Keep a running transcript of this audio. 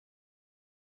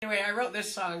Anyway, I wrote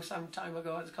this song some time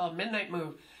ago. It's called Midnight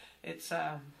Move. It's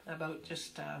about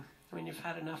just when you've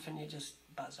had enough and you just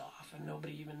buzz off and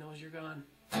nobody even knows you're gone.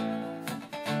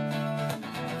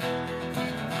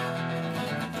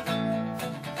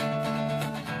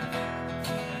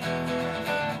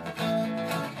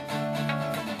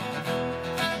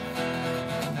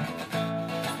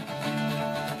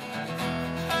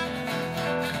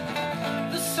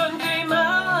 The sun came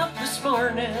up this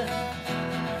morning,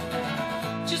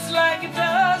 just like it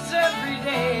does every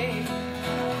day.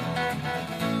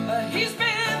 But he's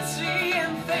been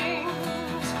seeing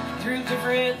things through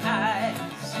different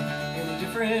eyes, in a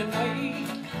different way.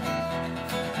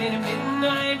 In a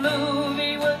midnight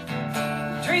movie, what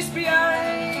trace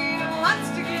behind wants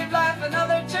to give life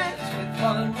another chance with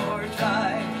one more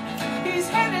try. He's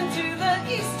heading to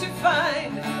the east to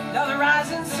find the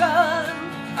rising sun.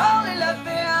 All he left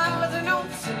behind was a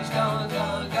note, said he's gone,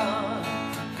 gone, gone.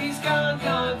 He's gone,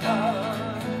 gone, gone.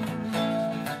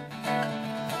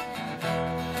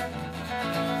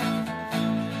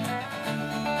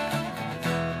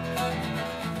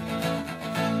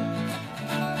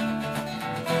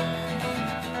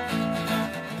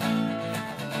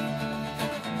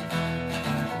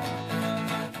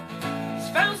 He's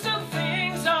found some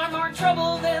things are more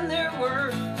trouble than they're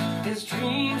worth. His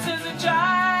dreams as a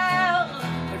child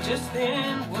were just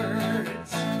thin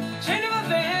words. Chain of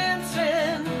events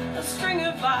and a string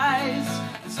of lies.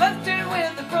 He's left it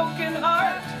with a broken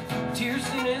heart, tears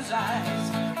in his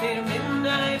eyes. Made a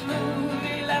midnight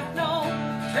movie, left no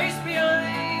trace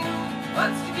behind.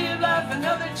 Wants to give life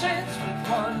another chance with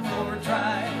one more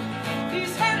try.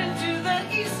 He's heading to the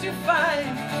east to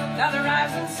find now the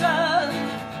rising sun.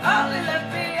 All he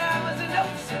left behind was a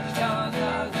note, said he's gone,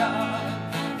 gone,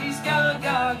 gone. He's gone,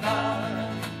 gone,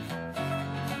 gone.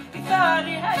 He thought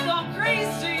he had gone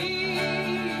crazy.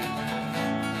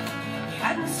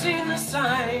 Hadn't seen the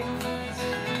signs.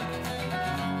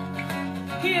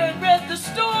 He had read the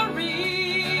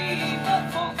story, but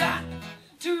forgot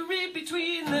to read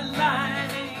between the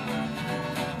lines.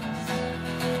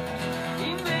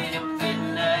 He made a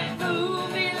midnight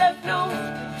movie, left no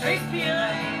trace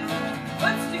behind.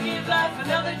 Wants to give life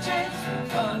another chance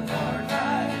with one more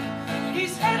try.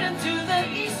 He's heading to the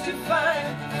east to find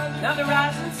another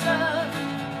rising sun.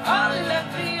 All he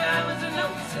left behind was a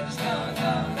note, said he's gone,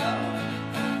 gone, gone.